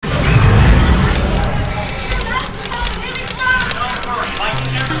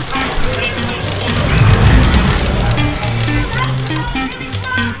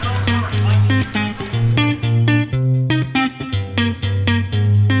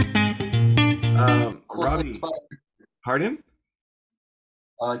like your me. sweater. Pardon?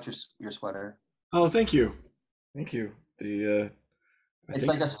 I like your sweater. Oh, thank you. Thank you. I It's think,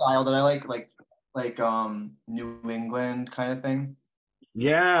 like a style that I like New England kind of thing.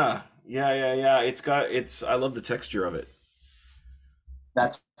 yeah. I love the texture of it.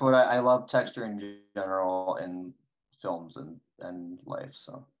 That's what I love texture in general in films and life.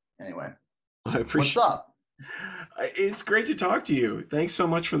 So anyway, I what's appreciate up? It's great to talk to you. Thanks so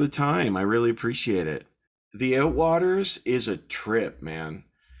much for the time. I really appreciate it. The Outwaters is a trip, man.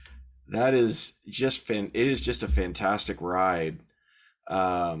 That is just it is just a fantastic ride.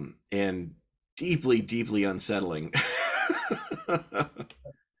 And deeply unsettling.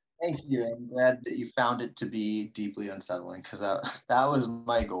 Thank you. I'm glad that you found it to be deeply unsettling because that was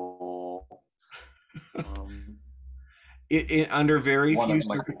my goal. Um, Under very one few of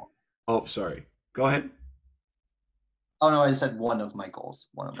my circum. goals. Oh, sorry. Go ahead. Oh no, I said one of my goals.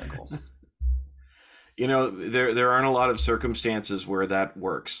 One of my goals. There aren't a lot of circumstances where that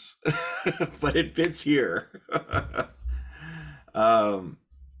works, but it fits here. um,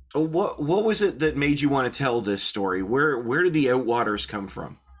 what was it that made you want to tell this story? Where did the Outwaters come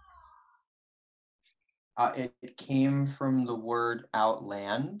from? It came from the word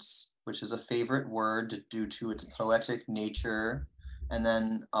outlands, which is a favorite word due to its poetic nature. And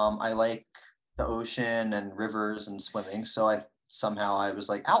then I like the ocean and rivers and swimming. So I was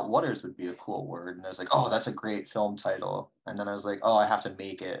like, outwaters would be a cool word. And I was like, oh, that's a great film title. And then I was like, oh, I have to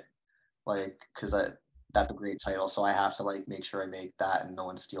make it like because I that's a great title. So I have to like make sure I make that and no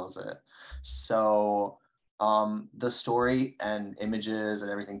one steals it. So the story and images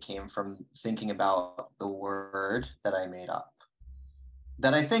and everything came from thinking about the word that I made up.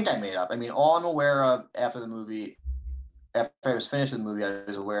 That I think I made up. I mean, all I'm aware of after the movie, after I was finished with the movie, I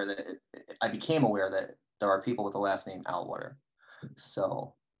was aware that I became aware that there are people with the last name Outwater.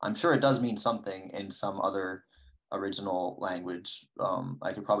 So I'm sure it does mean something in some other original language.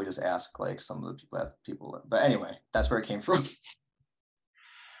 I could probably just ask like some of the people. But anyway, that's where it came from.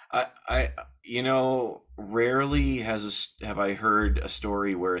 I rarely have I heard a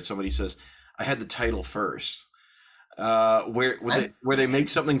story where somebody says, "I had the title first." I'm Where they make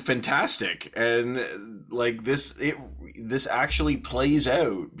something fantastic, and like this actually plays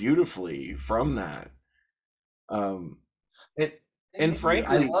out beautifully from that. Um, and, and Thank you.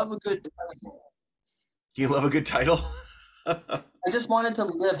 I frankly, love a good title. you love a good title. I just wanted to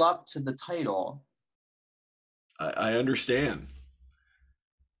live up to the title. I understand.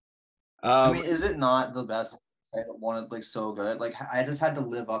 I Um, mean, is it not the best title? One like so good. Like I just had to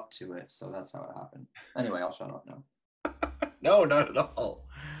live up to it, so that's how it happened. Anyway, I'll shut up now. no, not at all.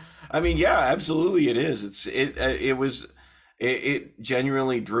 I mean, yeah, absolutely, it is. It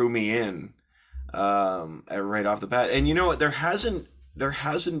genuinely drew me in right off the bat. And you know what? There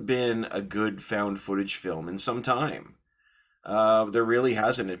hasn't been a good found footage film in some time. There really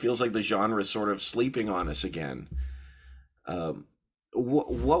hasn't. It feels like the genre is sort of sleeping on us again. Um,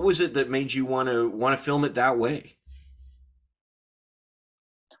 what was it that made you want to film it that way?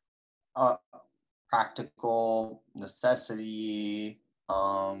 Uh, Practical necessity.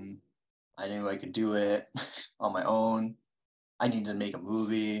 I knew I could do it on my own. I needed to make a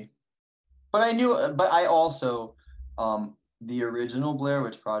movie, but I also, the original Blair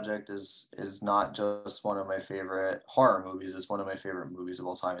Witch Project is not just one of my favorite horror movies. It's one of my favorite movies of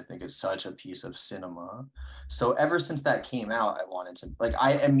all time. I think it's such a piece of cinema. So ever since that came out, I wanted to like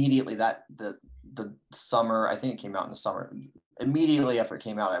I immediately that the summer I think it came out in the summer. Immediately after it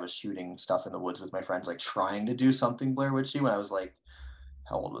came out, I was shooting stuff in the woods with my friends, like trying to do something Blair Witchy when I was like,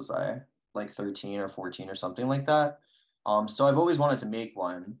 how old was I? Like 13 or 14 or something like that. So I've always wanted to make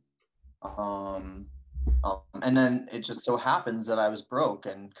one. Um, and then it just so happens that I was broke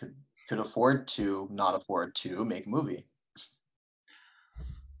and could afford to not afford to make a movie.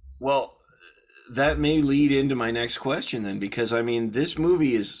 Well, that may lead into my next question then, because I mean, this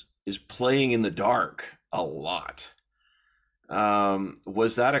movie is playing in the dark a lot.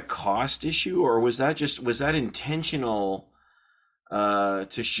 Was that a cost issue, or was that intentional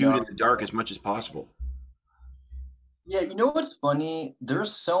to shoot in No, the dark as much as possible? yeah, you know what's funny?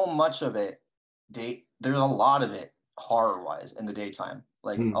 There's so much of it. There's a lot of it horror wise in the daytime.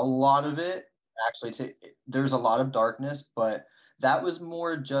 Like Hmm. a lot of it actually. There's a lot of darkness, but that was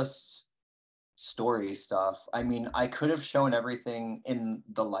more just story stuff. I mean, I could have shown everything in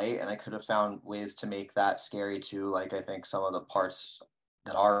the light and I could have found ways to make that scary too. Like I think some of the parts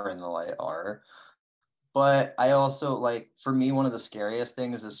that are in the light are. But I also like for me one of the scariest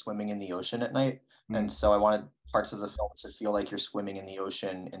things is swimming in the ocean at night. Hmm. And so I wanted parts of the film to feel like you're swimming in the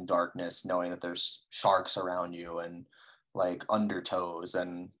ocean in darkness, knowing that there's sharks around you and like undertows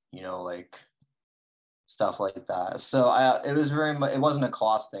and like stuff like that. So it was very much, it wasn't a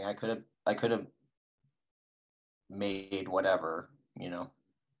cost thing. I could have made whatever, you know.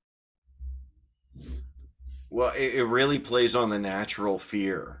 Well, it really plays on the natural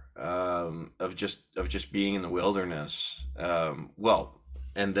fear of just being in the wilderness. Well,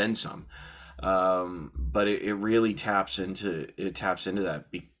 and then some. But it really taps into that.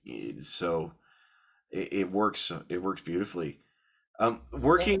 So it works beautifully.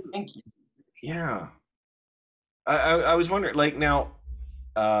 Working, Thank you. yeah. I was wondering, like now,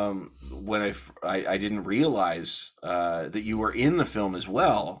 when I didn't realize that you were in the film as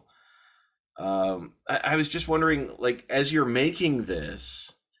well. I was just wondering, like, as you're making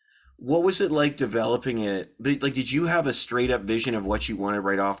this, what was it like developing it? Like, did you have a straight up vision of what you wanted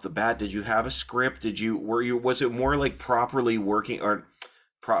right off the bat? Did you have a script? Was it more like properly working or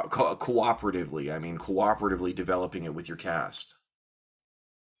cooperatively? I mean, cooperatively developing it with your cast.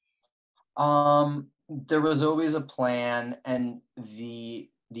 There was always a plan, and the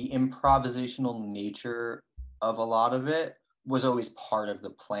improvisational nature of a lot of it was always part of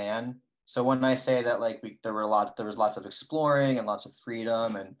the plan. So when I say that, like, there was lots of exploring and lots of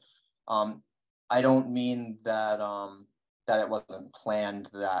freedom, and um, I don't mean that it wasn't planned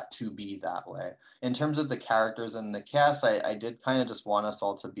that to be that way. In terms of the characters and the cast, I did kind of just want us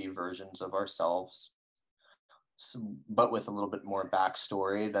all to be versions of ourselves, but with a little bit more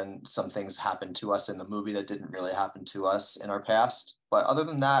backstory than some things happened to us in the movie that didn't really happen to us in our past. But other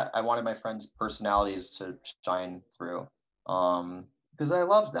than that, I wanted my friends' personalities to shine through, because I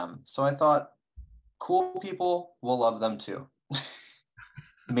love them. So I thought cool people will love them too.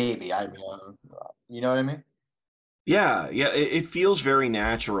 Maybe I mean, you know what I mean? Yeah, yeah, it feels very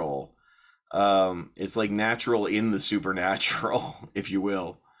natural. It's like natural in the supernatural, if you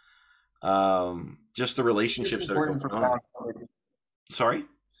will. Just the It's relationships that are important going for on. found footage. Sorry?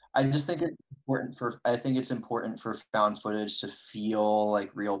 I just think it's important for I think it's important for found footage to feel like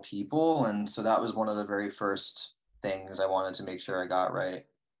real people, and so that was one of the very first things I wanted to make sure I got right.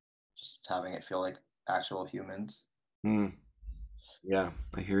 Just having it feel like actual humans. Hmm. Yeah,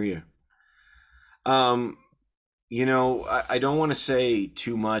 I hear you. Um, I don't want to say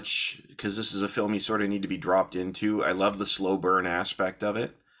too much because this is a film you sort of need to be dropped into. I love the slow burn aspect of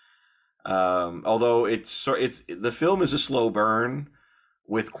it. Although it's the film is a slow burn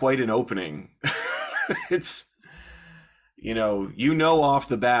with quite an opening. It's off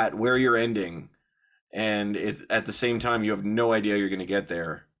the bat where you're ending, and it's at the same time you have no idea you're going to get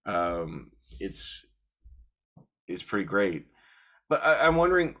there. It's it's pretty great. But I'm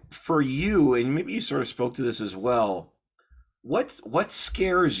wondering for you, and maybe you sort of spoke to this as well. What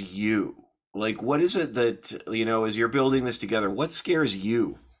scares you? Like, what is it that as you're building this together? What scares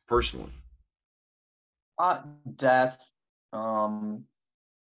you personally? Death, um,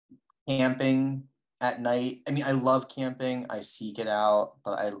 camping at night. I mean, I love camping. I seek it out,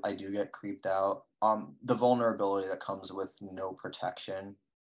 but I do get creeped out. The vulnerability that comes with no protection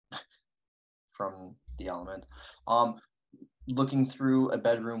from the elements. Um, Looking through a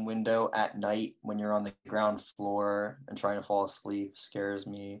bedroom window at night when you're on the ground floor and trying to fall asleep scares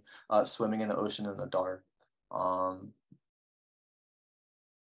me. Swimming in the ocean in the dark. Um,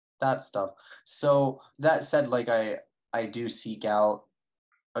 that stuff. So that said, like I do seek out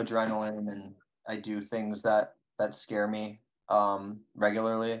adrenaline, and I do things that scare me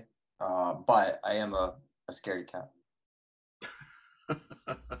regularly. But I am a scaredy cat.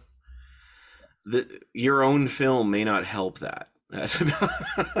 Your own film may not help that.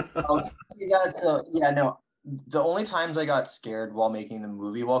 Oh, yeah, yeah, no. The only times I got scared while making the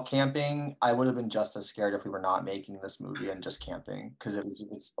movie while camping, I would have been just as scared if we were not making this movie and just camping, because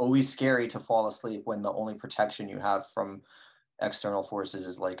it's always scary to fall asleep when the only protection you have from external forces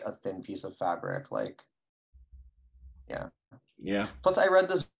is like a thin piece of fabric. Like, yeah. Yeah. Plus, I read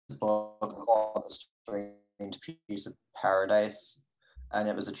this book called A Strange Piece of Paradise, and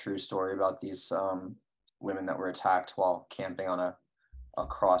it was a true story about these women that were attacked while camping on a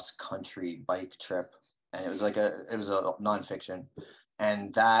cross country bike trip, and it was a nonfiction,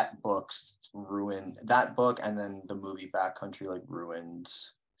 and that book, and then the movie Backcountry like ruined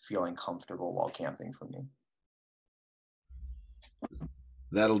feeling comfortable while camping for me.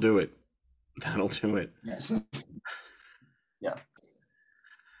 That'll do it. That'll do it. Yes. Yeah.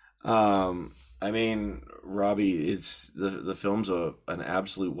 I mean, Robbie, it's the film's an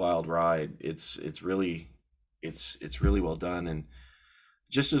absolute wild ride. It's really well done. And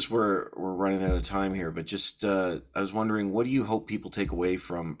just as we're running out of time here, but just I was wondering, what do you hope people take away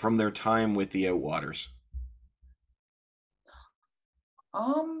from their time with the Outwaters?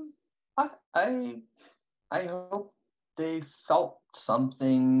 Um, I I hope they felt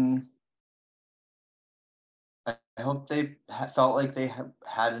something hope they felt like they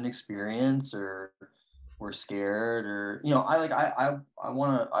had an experience, or were scared, or I like I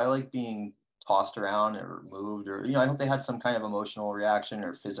want to I like being tossed around or moved, or I hope they had some kind of emotional reaction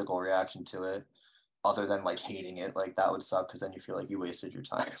or physical reaction to it, other than like hating it. Like that would suck, because then you feel like you wasted your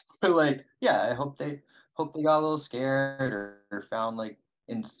time. But like, yeah, I hope they got a little scared, or found like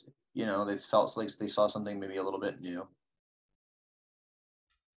in they felt like they saw something maybe a little bit new.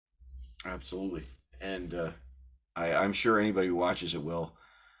 Absolutely. And I'm sure anybody who watches it will.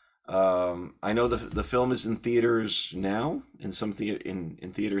 I know the film is in theaters now, in some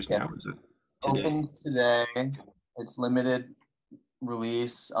in theaters Yeah, now. Is it today? open today. It's limited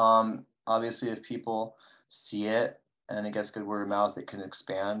release. Obviously, if people see it and it gets good word of mouth, it can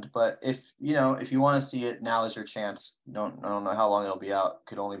expand. But if you want to see it, now is your chance. I don't know how long it'll be out.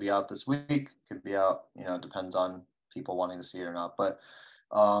 Could only be out this week. Could be out. It depends on people wanting to see it or not. But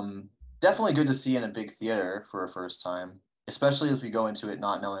um, definitely good to see in a big theater for a first time, especially if we go into it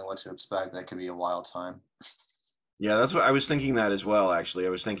not knowing what to expect. That could be a wild time. Yeah, that's what I was thinking that as well. Actually, I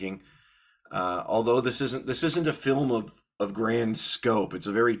was thinking, although this isn't a film of grand scope, it's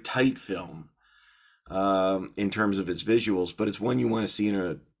a very tight film in terms of its visuals, but it's one you want to see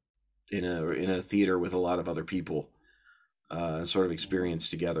in a theater with a lot of other people, sort of experience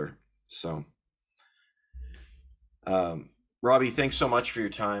together. So, um, Robbie, thanks so much for your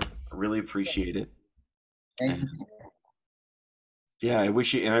time. I really appreciate it. Thank And you. yeah, I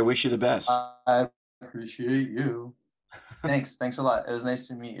wish you the best. I appreciate you. Thanks. Thanks a lot. It was nice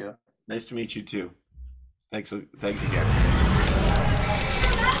to meet you. Nice to meet you too. Thanks again.